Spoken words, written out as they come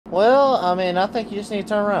Well, I mean, I think you just need to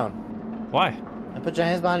turn around Why? and put your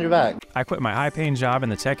hands behind your back. I quit my high-paying job in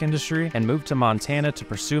the tech industry and moved to Montana to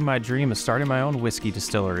pursue my dream of starting my own whiskey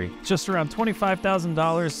distillery. Just around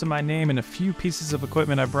 $25,000 to my name and a few pieces of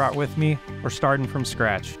equipment I brought with me. We're starting from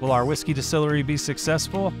scratch. Will our whiskey distillery be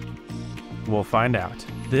successful? We'll find out.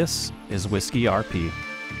 This is Whiskey RP.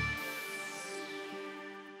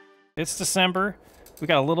 It's December. We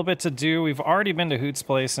got a little bit to do. We've already been to Hoot's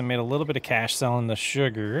place and made a little bit of cash selling the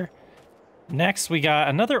sugar. Next, we got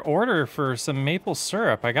another order for some maple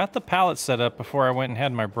syrup. I got the pallet set up before I went and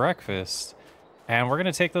had my breakfast. And we're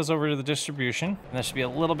gonna take those over to the distribution. And there should be a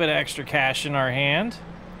little bit of extra cash in our hand.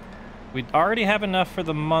 We already have enough for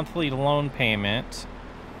the monthly loan payment,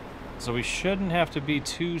 so we shouldn't have to be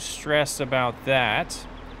too stressed about that.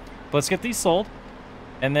 Let's get these sold.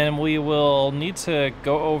 And then we will need to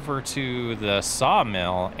go over to the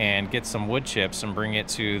sawmill and get some wood chips and bring it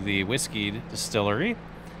to the whiskey distillery,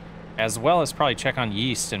 as well as probably check on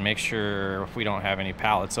yeast and make sure if we don't have any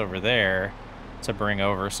pallets over there to bring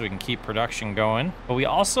over so we can keep production going. But we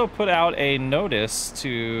also put out a notice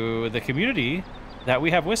to the community that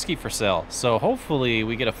we have whiskey for sale. So hopefully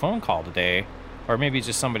we get a phone call today, or maybe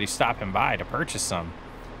just somebody stopping by to purchase some.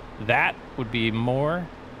 That would be more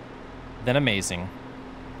than amazing.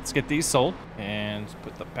 Let's get these sold and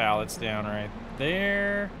put the pallets down right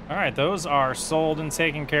there. All right, those are sold and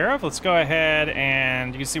taken care of. Let's go ahead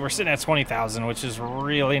and you can see we're sitting at 20,000, which is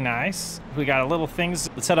really nice. We got a little things.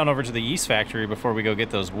 Let's head on over to the yeast factory before we go get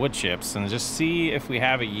those wood chips and just see if we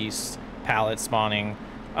have a yeast pallet spawning.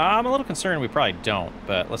 I'm a little concerned we probably don't,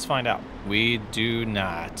 but let's find out. We do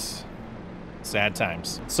not. Sad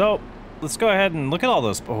times. So let's go ahead and look at all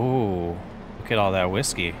those. Oh, look at all that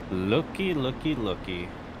whiskey. Looky, looky, looky.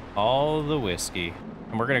 All the whiskey.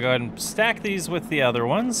 And we're gonna go ahead and stack these with the other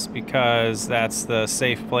ones because that's the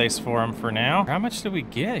safe place for them for now. How much did we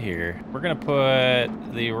get here? We're gonna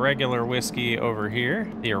put the regular whiskey over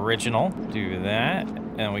here, the original. Do that,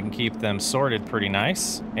 and we can keep them sorted pretty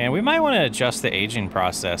nice. And we might want to adjust the aging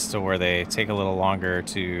process to where they take a little longer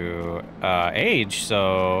to age.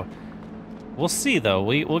 So we'll see though.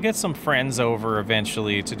 We'll get some friends over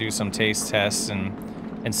eventually to do some taste tests and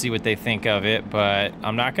see what they think of it, but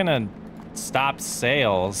I'm not gonna stop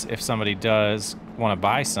sales if somebody does want to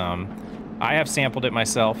buy some. I have sampled it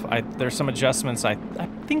myself. There's some adjustments I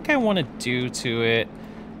think I want to do to it.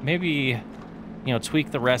 Maybe, you know,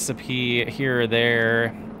 tweak the recipe here or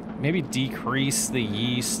there. Maybe decrease the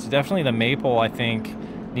yeast. Definitely the maple, I think,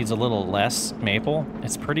 needs a little less maple.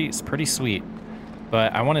 It's pretty sweet,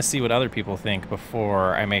 but I want to see what other people think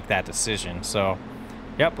before I make that decision. So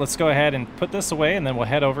yep, let's go ahead and put this away, and then we'll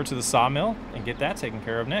head over to the sawmill and get that taken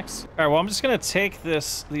care of next. All right, well, I'm just gonna take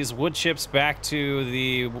these wood chips back to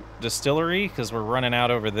the distillery because we're running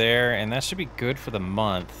out over there, and that should be good for the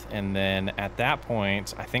month. And then at that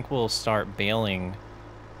point, I think we'll start baling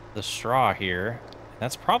the straw here.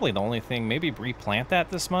 That's probably the only thing. Maybe replant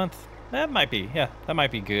that this month. That might be, yeah, that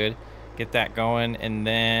might be good. Get that going, and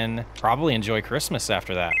then probably enjoy Christmas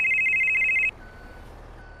after that.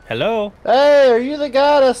 Hello? Hey, are you the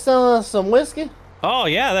guy that's selling some whiskey? Oh,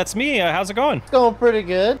 yeah, that's me. How's it going? It's going pretty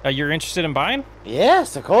good. You're interested in buying?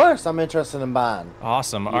 Yes, of course. I'm interested in buying.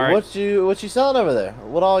 Awesome. All right. What you selling over there?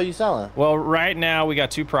 What all are you selling? Well, right now we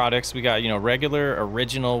got two products. We got, you know, regular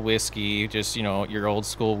original whiskey, just, you know, your old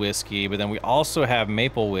school whiskey, but then we also have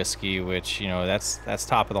maple whiskey, which, you know, that's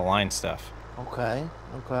top of the line stuff. Okay.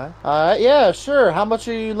 Okay. All right. Yeah, sure. How much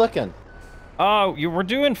are you looking? We're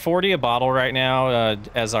doing 40 a bottle right now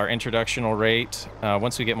as our introductional rate.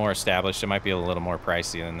 Once we get more established, it might be a little more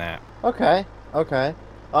pricey than that. Okay. Okay.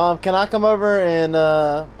 Can I come over and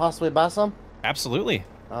possibly buy some? Absolutely.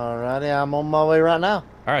 Alrighty, I'm on my way right now.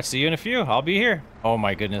 All right, see you in a few. I'll be here. Oh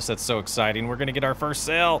my goodness, that's so exciting. We're gonna get our first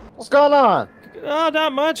sale. What's going on? Oh,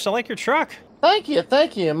 not much. I like your truck. Thank you,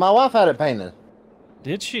 thank you. My wife had it painted.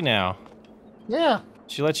 Did she now? Yeah.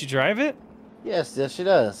 She let you drive it? Yes, yes, she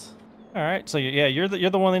does. All right, so yeah, you're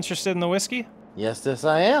the one interested in the whiskey? Yes, yes,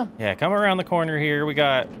 I am. Yeah, come around the corner here. We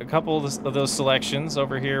got a couple of those selections.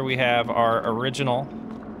 Over here we have our original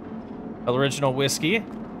whiskey.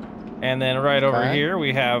 And then right over here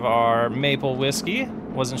we have our maple whiskey.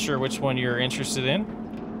 Wasn't sure which one you're interested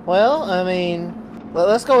in. Well, I mean,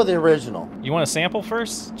 let's go with the original. You want to sample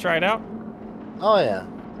first? Try it out? Oh, yeah.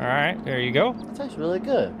 All right, there you go. It tastes really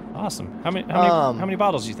good. Awesome. How many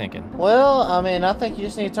bottles are you thinking? Well, I mean, I think you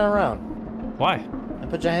just need to turn around. Why? And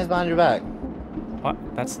put your hands behind your back. What?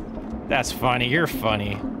 That's funny. You're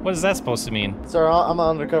funny. What is that supposed to mean? Sir, I'm an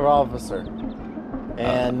undercover officer.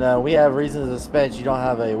 And we have reason to suspect you don't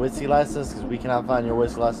have a whiskey license because we cannot find your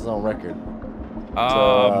whiskey license on record.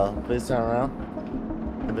 So, please turn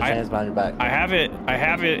around. Put your hands behind your back. I have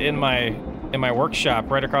it in my workshop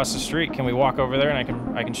right across the street. Can we walk over there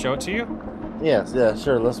and I can show it to you? Yes, yeah,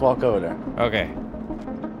 sure. Let's walk over there. Okay.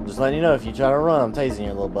 Just letting you know, if you try to run, I'm tasing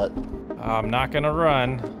you a little bit. I'm not gonna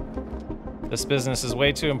run. This business is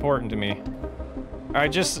way too important to me. All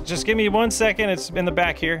right, just give me 1 second. It's in the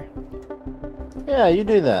back here. Yeah, you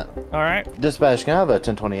do that. All right. Dispatch, can I have a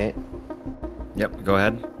 1028? Yep, go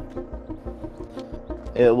ahead.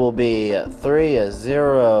 It will be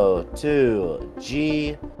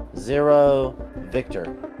 302G0 Victor.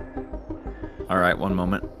 All right, one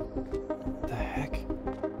moment. The heck?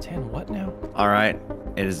 10 what now? All right,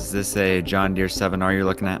 is this a John Deere 7R you're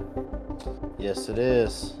looking at? Yes, it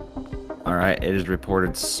is. All right, it is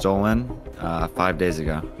reported stolen 5 days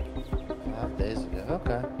ago. 5 days ago.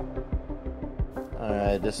 Okay. All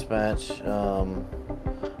right, dispatch.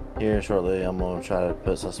 Here shortly, I'm gonna try to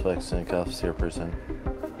put suspects in cuffs here pretty soon.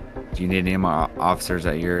 Do you need any more officers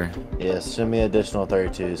at your Yes, send me additional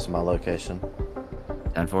 32s to my location.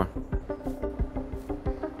 10-4?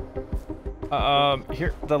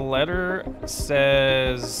 Here, the letter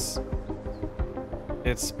says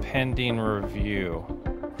it's pending review.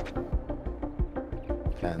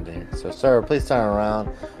 Pending. So, sir, please turn around.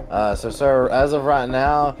 So, sir, as of right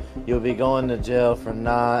now, you'll be going to jail for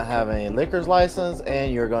not having a liquor's license,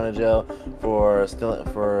 and you're going to jail for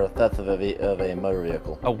theft of a motor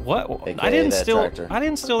vehicle. A what? AKA I didn't that steal. tractor. I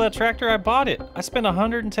didn't steal that tractor. I bought it. I spent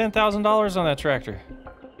 $110,000 on that tractor.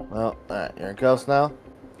 Well, all right, you're in cuffs now.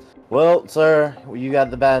 Well, sir, you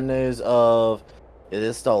got the bad news of it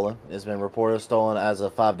is stolen. It's been reported stolen as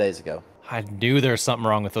of 5 days ago. I knew there was something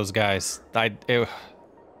wrong with those guys. Can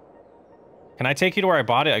I take you to where I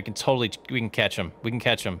bought it? We can catch them. We can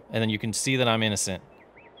catch them, and then you can see that I'm innocent.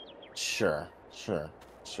 Sure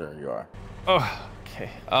you are. Oh, okay.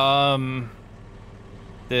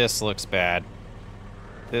 This looks bad.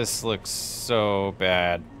 This looks so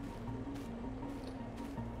bad.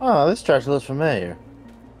 Oh, this tractor looks familiar.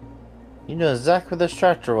 You know exactly what this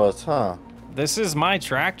tractor was, huh? This is my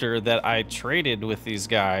tractor that I traded with these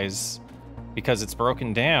guys because it's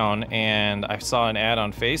broken down, and I saw an ad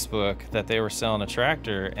on Facebook that they were selling a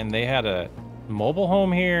tractor, and they had a mobile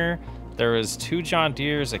home here. There was 2 John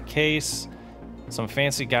Deeres, a case, some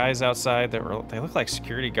fancy guys outside they look like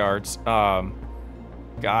security guards.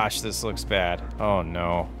 Gosh, this looks bad. Oh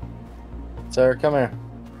no. Sir, come here.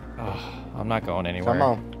 Oh, I'm not going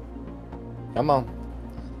anywhere. Come on.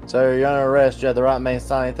 Sir, you're under arrest. You have the right man to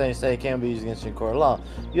sign anything you say can be used against you in court of law.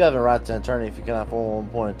 You have a right to an attorney if you cannot form one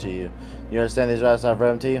pointed to you. You understand these rights I've read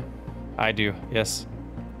them to you? I do, yes.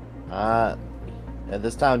 Alright. At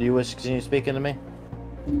this time, do you wish to continue speaking to me?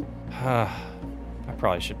 I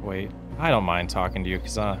probably should wait. I don't mind talking to you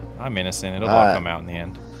because I'm innocent. It'll all come out in the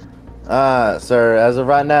end. Sir, as of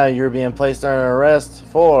right now, you're being placed under arrest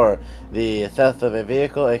for the theft of a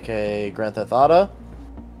vehicle, aka Grand Theft Auto.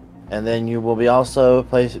 And then you will be also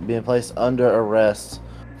being placed under arrest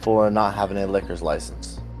for not having a liquor's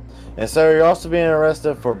license. And sir, you're also being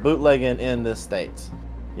arrested for bootlegging in this state.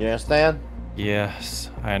 You understand? Yes,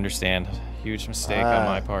 I understand. Huge mistake on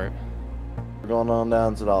my part. We're going on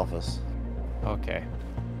down to the office. Okay.